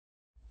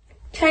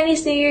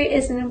Chinese New Year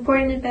is an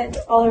important event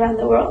all around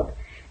the world.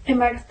 It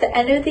marks the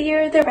end of the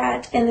year of the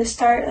rat and the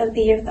start of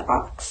the year of the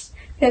ox.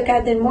 We have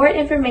gathered more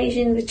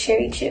information with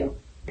Cherry Chu.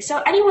 So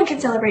anyone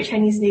can celebrate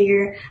Chinese New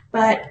Year,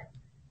 but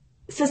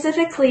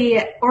specifically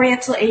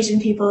Oriental Asian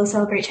people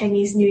celebrate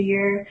Chinese New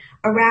Year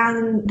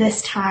around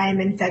this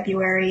time in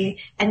February,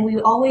 and we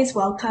always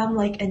welcome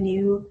like a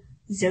new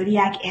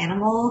zodiac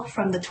animal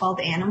from the 12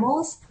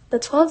 animals. The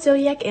 12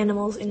 zodiac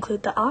animals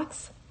include the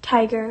ox,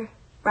 tiger,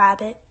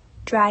 rabbit,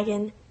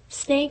 dragon,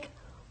 snake,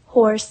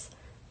 horse,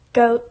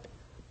 goat,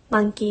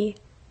 monkey,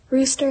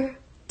 rooster,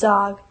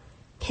 dog,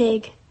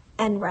 pig,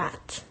 and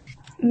rat.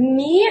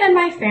 Me and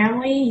my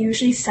family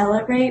usually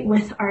celebrate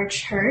with our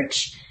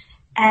church,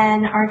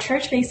 and our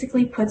church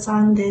basically puts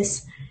on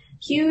this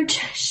huge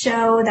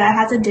show that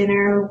has a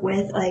dinner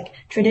with like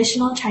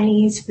traditional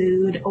Chinese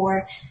food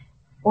or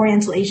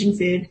Oriental Asian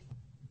food.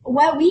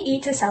 What we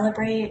eat to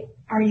celebrate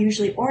are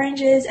usually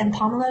oranges and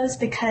pomelos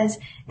because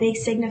they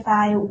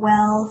signify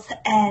wealth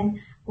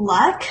and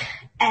luck,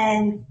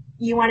 and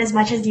you want as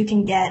much as you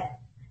can get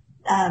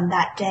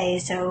that day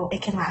so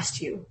it can last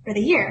you for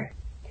the year.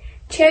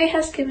 Cherry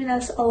has given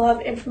us a lot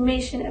of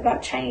information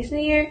about Chinese New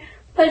Year,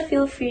 but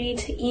feel free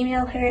to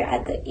email her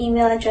at the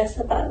email address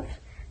above.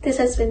 This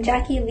has been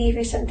Jackie Lee for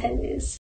Cen10 News.